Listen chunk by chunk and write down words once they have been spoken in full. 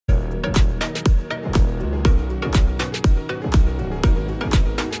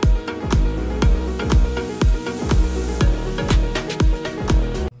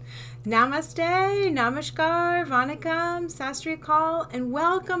Namaste, Namaskar, Vanakkam, Sastri Akal, and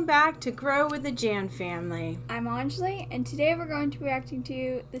welcome back to Grow with the J.A.N family. I'm Anjali, and today we're going to be reacting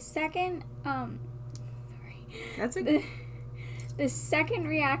to the second, the second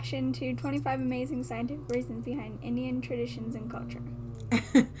reaction to 25 amazing scientific reasons behind Indian traditions and culture.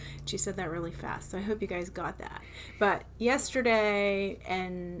 She said that really fast, so I hope you guys got that. But yesterday,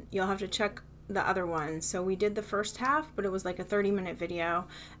 and you'll have to check the other one, so we did the first half, but it was like a 30-minute video,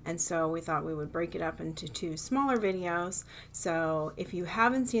 and so we thought we would break it up into two smaller videos. So if you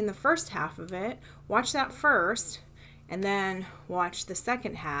haven't seen the first half of it, watch that first, and then watch the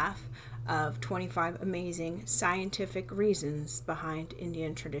second half of 25 amazing scientific reasons behind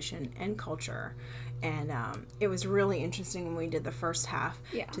Indian tradition and culture. And it was really interesting when we did the first half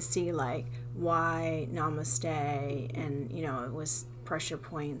to see like why namaste, and you know, it was pressure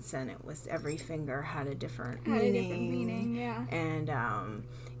points, and it was every finger had a different meaning. And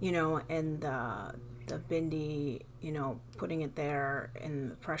you know, and the bindi, you know, putting it there in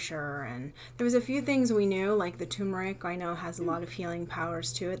the pressure, and there was a few things we knew, like the turmeric I know has a lot of healing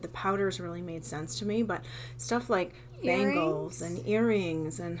powers to it. The powders really made sense to me, but stuff like bangles and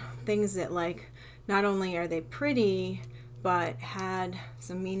earrings and things that like not only are they pretty but had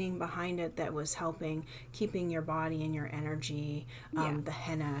some meaning behind it that was helping keeping your body and your energy, the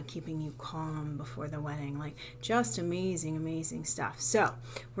henna keeping you calm before the wedding, like just amazing stuff. So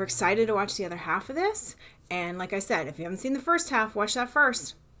we're excited to watch the other half of this, and like I said, if you haven't seen the first half, watch that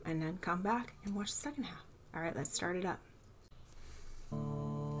first and then come back and watch the second half. All right, let's start it up.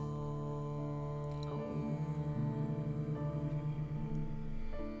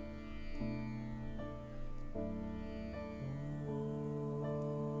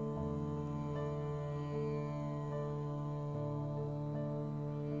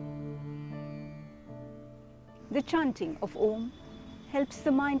 The chanting of Om helps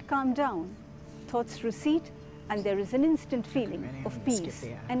the mind calm down, thoughts recede, and there is an instant feeling of peace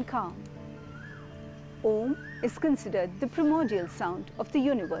and calm. Om is considered the primordial sound of the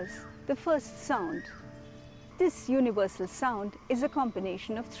universe, the first sound. This universal sound is a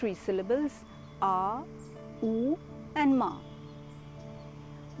combination of three syllables, A, U, and Ma.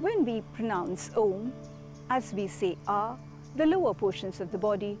 When we pronounce Om, as we say A, the lower portions of the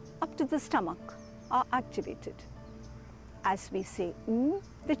body up to the stomach are activated. As we say U,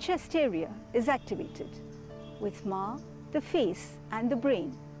 the chest area is activated. With Ma, the face and the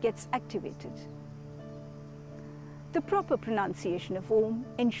brain gets activated. The proper pronunciation of Om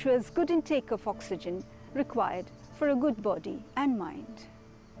ensures good intake of oxygen required for a good body and mind.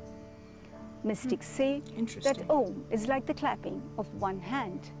 Mystics say that Om is like the clapping of one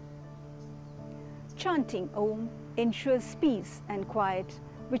hand. Chanting Om ensures peace and quiet,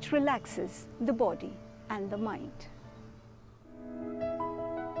 which relaxes the body and the mind.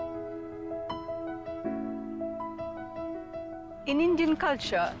 In Indian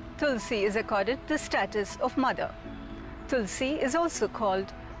culture, Tulsi is accorded the status of mother. Tulsi is also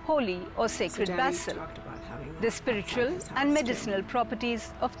called holy or sacred basil. The spiritual and medicinal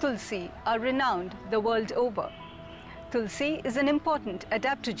properties of Tulsi are renowned the world over. Tulsi is an important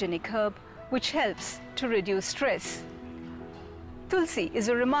adaptogenic herb which helps to reduce stress. Tulsi is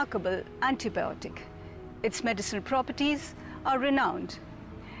a remarkable antibiotic. Its medicinal properties are renowned.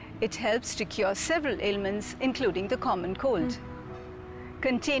 It helps to cure several ailments, including the common cold.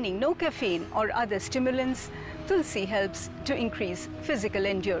 Containing no caffeine or other stimulants, Tulsi helps to increase physical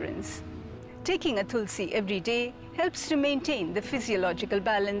endurance. Taking a Tulsi every day helps to maintain the physiological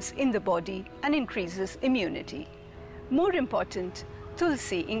balance in the body and increases immunity. More important,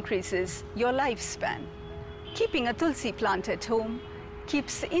 Tulsi increases your lifespan. Keeping a Tulsi plant at home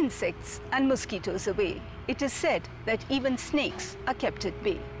keeps the insects and mosquitoes away. It is said that even snakes are kept at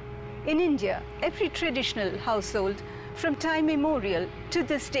bay. In India, every traditional household from time immemorial to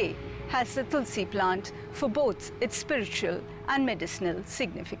this day has the Tulsi plant for both its spiritual and medicinal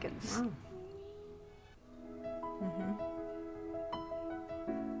significance. Wow.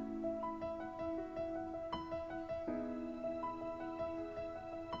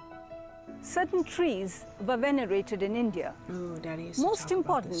 Certain trees were venerated in India. Ooh, Daddy used to Most talk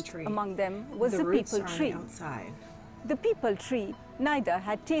about this important tree. among them was the roots peepal are on tree. the outside. The peepal tree neither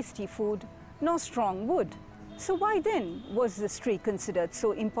had tasty food nor strong wood. So why then was this tree considered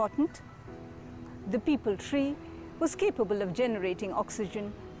so important? The peepal tree was capable of generating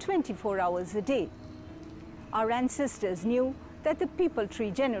oxygen 24 hours a day. Our ancestors knew that the peepal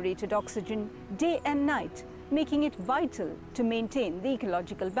tree generated oxygen day and night, making it vital to maintain the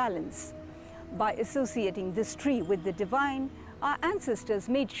ecological balance. By associating this tree with the divine, our ancestors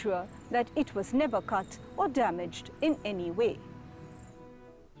made sure that it was never cut or damaged in any way.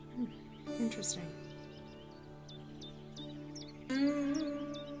 Interesting.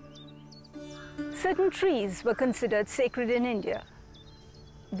 Certain trees were considered sacred in India.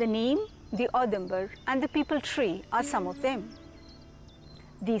 The neem, the audumber, and the peepal tree are some of them.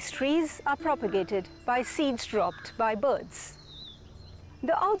 These trees are propagated by seeds dropped by birds.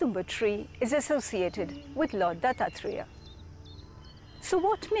 The audumber tree is associated with Lord Dattatreya. So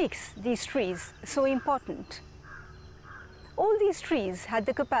what makes these trees so important? All these trees had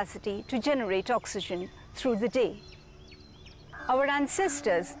the capacity to generate oxygen through the day. Our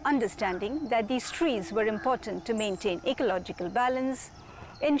ancestors, understanding that these trees were important to maintain ecological balance,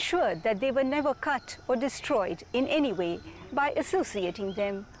 ensured that they were never cut or destroyed in any way by associating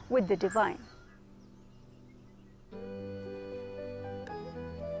them with the divine.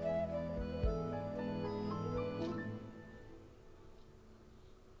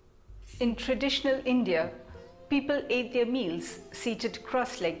 In traditional India, people ate their meals seated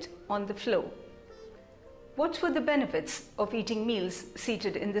cross-legged on the floor. What were the benefits of eating meals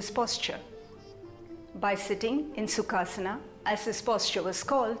seated in this posture? By sitting in Sukhasana, as this posture was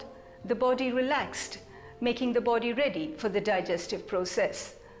called, the body relaxed, making the body ready for the digestive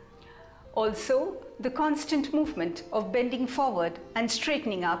process. Also, the constant movement of bending forward and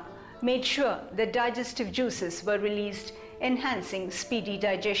straightening up made sure that digestive juices were released, enhancing speedy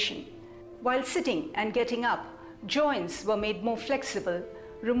digestion. While sitting and getting up, joints were made more flexible,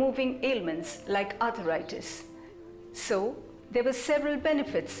 removing ailments like arthritis. So, there were several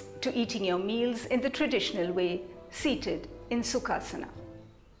benefits to eating your meals in the traditional way, seated in Sukhasana.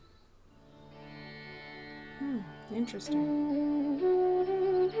 Interesting.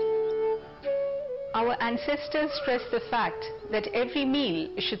 Our ancestors stressed the fact that every meal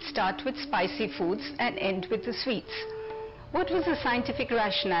should start with spicy foods and end with the sweets. What was the scientific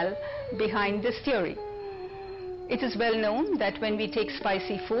rationale behind this theory? It is well known that when we take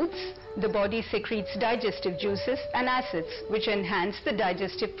spicy foods, the body secretes digestive juices and acids which enhance the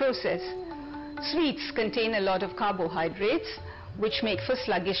digestive process. Sweets contain a lot of carbohydrates which make for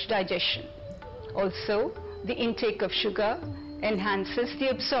sluggish digestion. Also, the intake of sugar enhances the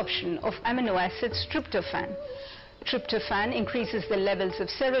absorption of amino acid tryptophan. Tryptophan increases the levels of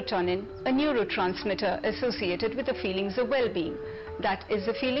serotonin, a neurotransmitter associated with the feelings of well-being. That is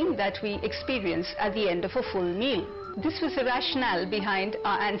the feeling that we experience at the end of a full meal. This was the rationale behind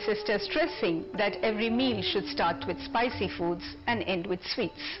our ancestors stressing that every meal should start with spicy foods and end with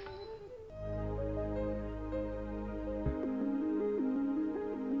sweets.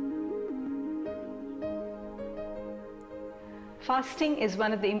 Fasting is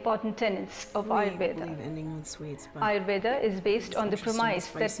one of the important tenets of Ayurveda. I believe ending with sweets, but Ayurveda is based on the premise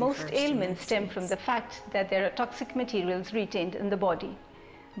that spicy most first ailments and stem then from the fact that there are toxic materials retained in the body.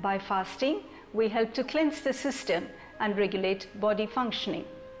 By fasting, we help to cleanse the system and regulate body functioning.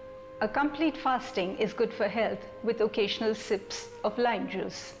 A complete fasting is good for health with occasional sips of lime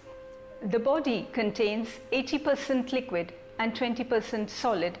juice. The body contains 80% liquid and 20%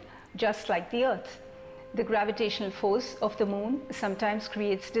 solid, just like the earth. The gravitational force of the moon sometimes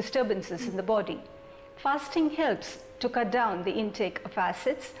creates disturbances in the body. Fasting helps to cut down the intake of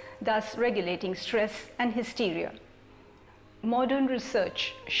acids, thus regulating stress and hysteria. Modern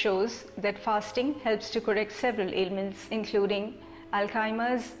research shows that fasting helps to correct several ailments including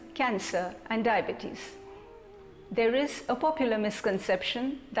Alzheimer's, cancer, and diabetes. There is a popular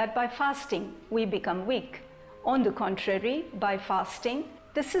misconception that by fasting we become weak. On the contrary, by fasting,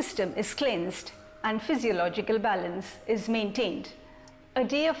 the system is cleansed and physiological balance is maintained. A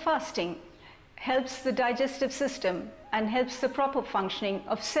day of fasting helps the digestive system and helps the proper functioning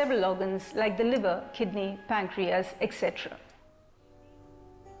of several organs like the liver, kidney, pancreas, etc.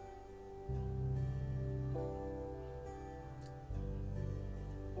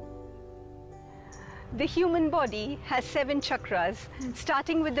 The human body has 7 chakras,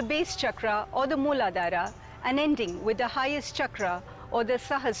 starting with the base chakra or the Mooladhara and ending with the highest chakra or the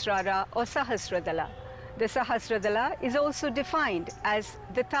Sahasrara or Sahasradala. The Sahasradala is also defined as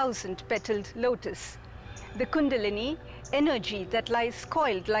the 1,000-petaled lotus. The Kundalini, energy that lies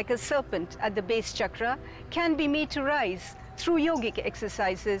coiled like a serpent at the base chakra, can be made to rise through yogic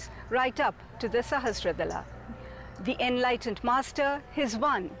exercises right up to the Sahasradala. The enlightened master is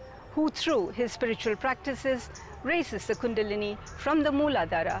one who through his spiritual practices raises the Kundalini from the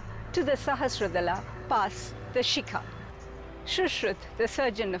Mooladhara to the Sahasradala past the Shikha. Shushruth, the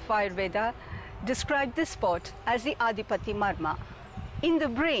surgeon of Ayurveda, described this spot as the Adipati Marma. In the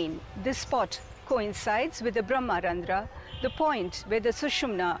brain, this spot coincides with the Brahmarandra, the point where the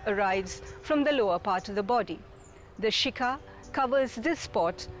Sushumna arrives from the lower part of the body. The Shikha covers this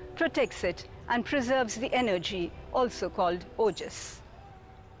spot, protects it, and preserves the energy, also called Ojas.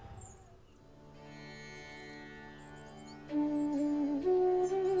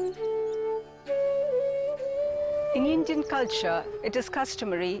 In Indian culture, it is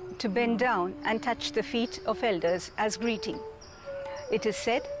customary to bend down and touch the feet of elders as greeting. It is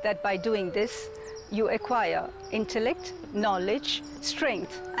said that by doing this, you acquire intellect, knowledge,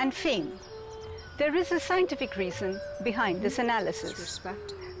 strength, and fame. There is a scientific reason behind this analysis.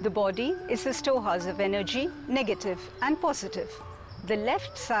 Respect. The body is a storehouse of energy, negative and positive. The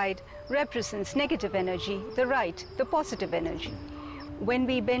left side represents negative energy, the right, the positive energy. When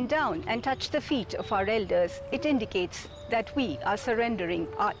we bend down and touch the feet of our elders, it indicates that we are surrendering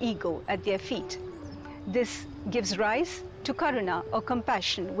our ego at their feet. This gives rise to karuna or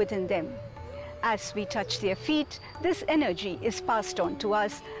compassion within them. As we touch their feet, this energy is passed on to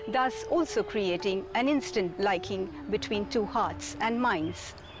us, thus also creating an instant liking between two hearts and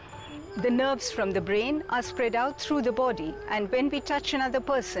minds. The nerves from the brain are spread out through the body, and when we touch another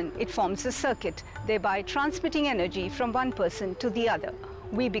person, it forms a circuit, thereby transmitting energy from one person to the other.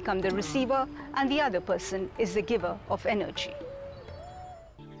 We become the receiver, and the other person is the giver of energy.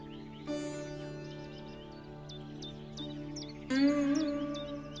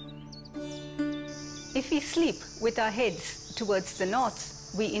 If we sleep with our heads towards the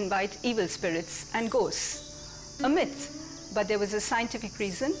north, we invite evil spirits and ghosts. A myth. But there was a scientific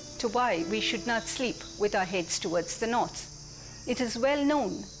reason to why we should not sleep with our heads towards the north. It is well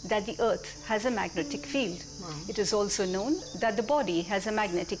known that the earth has a magnetic field. Wow. It is also known that the body has a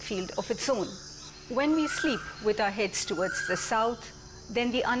magnetic field of its own. When we sleep with our heads towards the south, then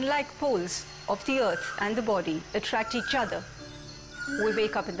the unlike poles of the earth and the body attract each other. We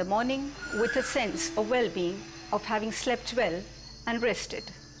wake up in the morning with a sense of well-being, of having slept well and rested.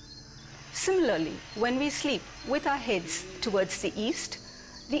 Similarly, when we sleep with our heads towards the east,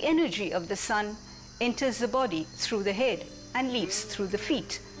 the energy of the sun enters the body through the head and leaves through the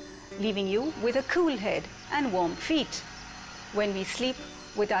feet, leaving you with a cool head and warm feet. When we sleep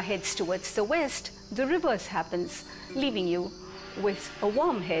with our heads towards the west, the reverse happens, leaving you with a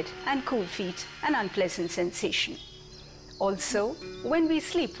warm head and cool feet, an unpleasant sensation. Also, when we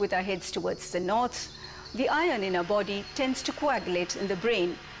sleep with our heads towards the north, the iron in our body tends to coagulate in the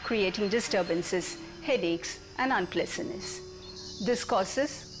brain, creating disturbances, headaches, and unpleasantness. This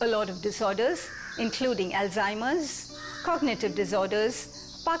causes a lot of disorders, including Alzheimer's, cognitive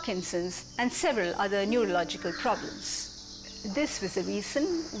disorders, Parkinson's, and several other neurological problems. This was the reason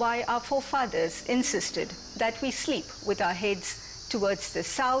why our forefathers insisted that we sleep with our heads towards the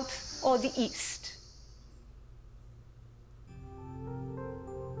south or the east.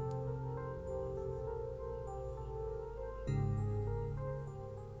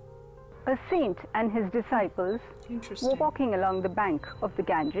 A saint and his disciples were walking along the bank of the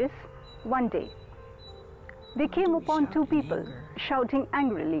Ganges one day. They came upon two people shouting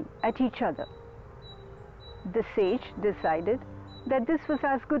angrily at each other. The sage decided that this was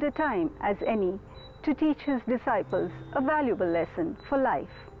as good a time as any to teach his disciples a valuable lesson for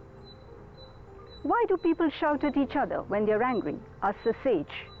life. "Why do people shout at each other when they're angry?" asked the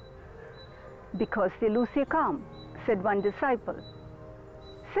sage. "Because they lose their calm," said one disciple.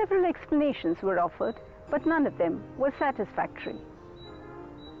 Several explanations were offered, but none of them was satisfactory.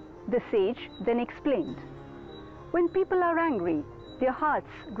 The sage then explained, "When people are angry, their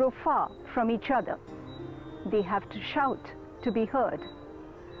hearts grow far from each other. They have to shout to be heard.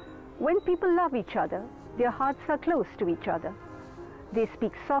 When people love each other, their hearts are close to each other. They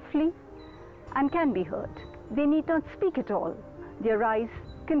speak softly and can be heard. They need not speak at all. Their eyes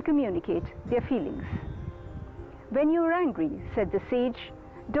can communicate their feelings." "When you are angry," said the sage,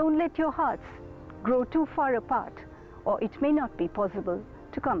 "don't let your hearts grow too far apart, or it may not be possible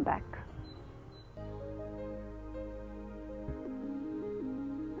to come back."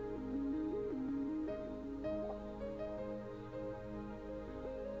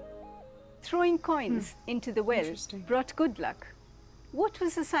 Throwing coins into the well brought good luck. What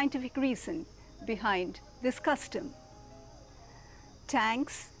was the scientific reason behind this custom?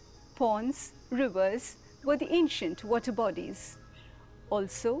 Tanks, ponds, rivers were the ancient water bodies.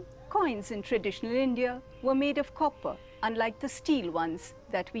 Also, coins in traditional India were made of copper, unlike the steel ones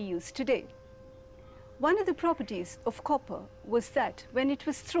that we use today. One of the properties of copper was that when it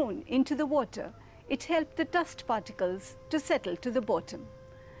was thrown into the water, it helped the dust particles to settle to the bottom,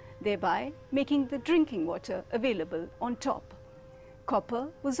 thereby making the drinking water available on top. Copper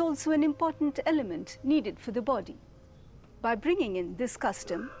was also an important element needed for the body. By bringing in this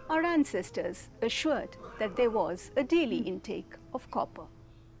custom, our ancestors assured that there was a daily intake of copper.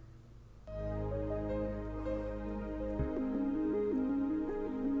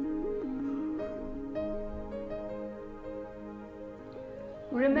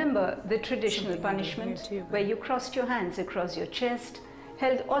 Remember the traditional punishment where you crossed your hands across your chest,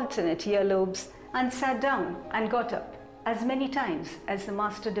 held alternate earlobes, and sat down and got up as many times as the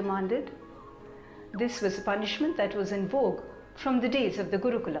master demanded? This was a punishment that was in vogue from the days of the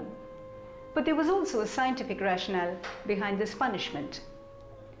Gurukulam. But there was also a scientific rationale behind this punishment.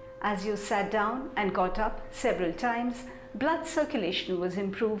 As you sat down and got up several times, blood circulation was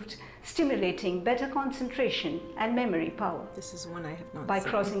improved, stimulating better concentration and memory power. This is one I have not By seen.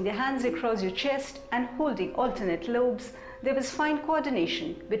 crossing the hands across your chest and holding alternate lobes, there was fine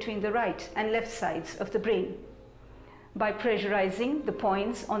coordination between the right and left sides of the brain. By pressurizing the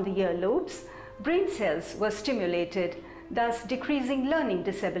points on the earlobes, brain cells were stimulated, thus decreasing learning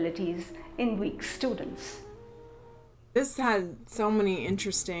disabilities in weak students. This had so many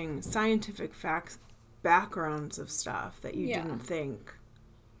interesting scientific facts, backgrounds of stuff that you didn't think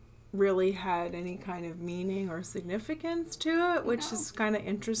really had any kind of meaning or significance to it, which is kind of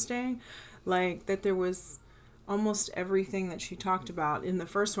interesting. Like that there was almost everything that she talked about in the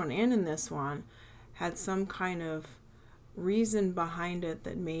first one and in this one had some kind of reason behind it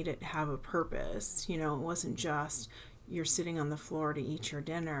that made it have a purpose. You know, it wasn't just you're sitting on the floor to eat your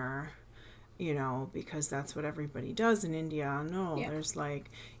dinner, you know, because that's what everybody does in India. No, there's like,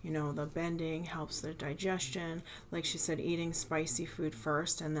 you know, the bending helps the digestion. Like she said, eating spicy food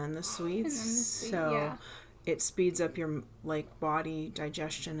first and then the sweets. And then the sweet, so it speeds up your like body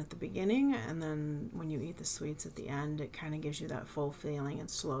digestion at the beginning, and then when you eat the sweets at the end, it kind of gives you that full feeling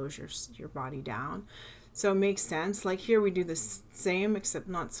and slows your body down. So it makes sense. Like here we do the same, except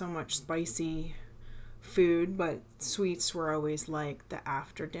not so much spicy food, but sweets were always like the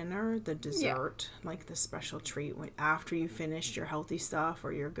after dinner, the dessert, like the special treat when after you finished your healthy stuff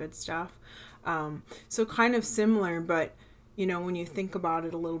or your good stuff. So kind of similar, but you know, when you think about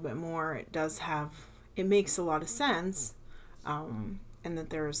it a little bit more, it makes a lot of sense, and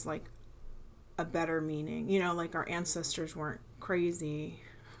that there's like a better meaning. You know, like our ancestors weren't crazy.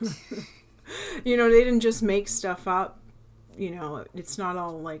 You know, they didn't just make stuff up. You know, it's not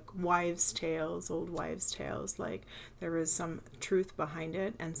all like wives' tales, old wives' tales. Like there is some truth behind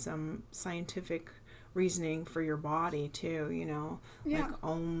it and some scientific reasoning for your body too, you know. Like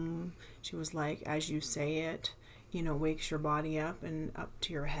she was like, as you say it, you know, wakes your body up and up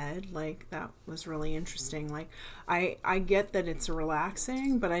to your head. Like that was really interesting. Like I get that it's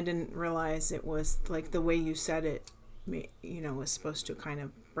relaxing, but I didn't realize it was like the way you said it, you know, was supposed to kind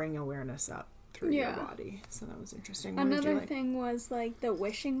of bring awareness up through your body. So that was interesting. Another thing was like the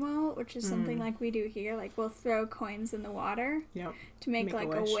wishing well, which is something like we do here. Like we'll throw coins in the water to make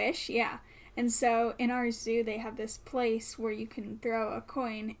like a wish. Yeah. And so in our zoo, they have this place where you can throw a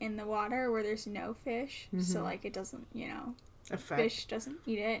coin in the water where there's no fish. So like it doesn't, you know, fish doesn't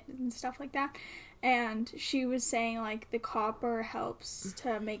eat it and stuff like that. And she was saying like the copper helps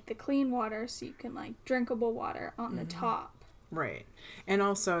to make the clean water so you can like drinkable water on the top. Right. And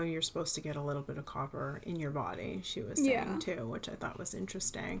also you're supposed to get a little bit of copper in your body, she was saying too, which I thought was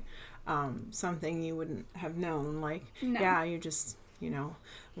interesting. Something you wouldn't have known. Like, you just, you know,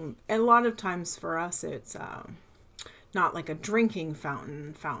 a lot of times for us it's not like a drinking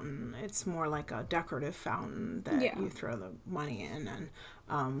fountain. It's more like a decorative fountain that you throw the money in.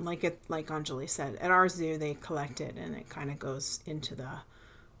 And like Anjali said, at our zoo they collect it and it kind of goes into the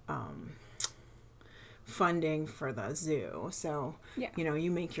funding for the zoo. So, you know,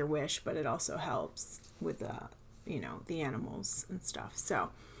 you make your wish, but it also helps with the, you know, the animals and stuff.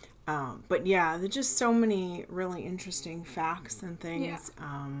 So, but yeah, there's just so many really interesting facts and things,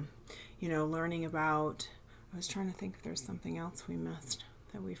 you know, learning about, I was trying to think if there's something else we missed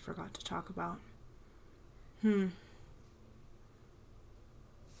that we forgot to talk about. The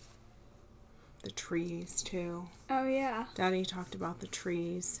trees too. Oh yeah. Daddy talked about the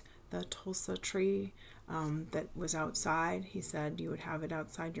trees, the Tulsa tree that was outside. He said you would have it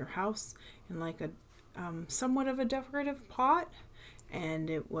outside your house in like a somewhat of a decorative pot, and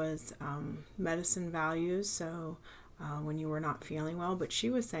it was medicine values, so when you were not feeling well. But she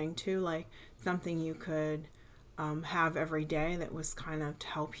was saying too, like something you could have every day that was kind of to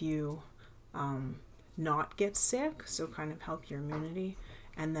help you not get sick, so kind of help your immunity.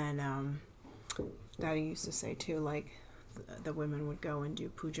 And then Daddy used to say too, like the women would go and do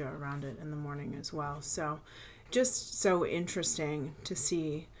puja around it in the morning as well. So just so interesting to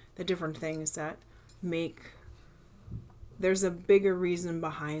see the different things that make, there's a bigger reason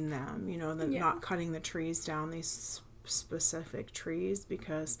behind them, you know, than not cutting the trees down, these specific trees,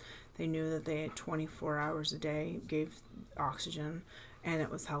 because they knew that they had 24 hours a day, gave oxygen, and it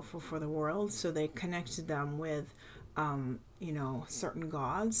was helpful for the world. So they connected them with, you know, certain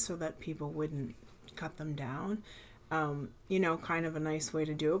gods so that people wouldn't cut them down. you know, kind of a nice way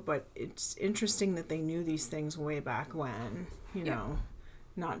to do it. But it's interesting that they knew these things way back when, you know,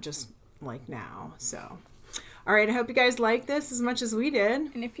 not just like now. So, all right, I hope you guys like this as much as we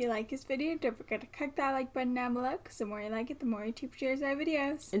did. And if you like this video, don't forget to click that like button down below, because the more you like it, the more YouTube shares our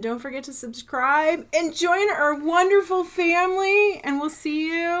videos. And don't forget to subscribe and join our wonderful family. And we'll see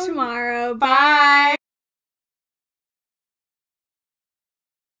you tomorrow. Bye.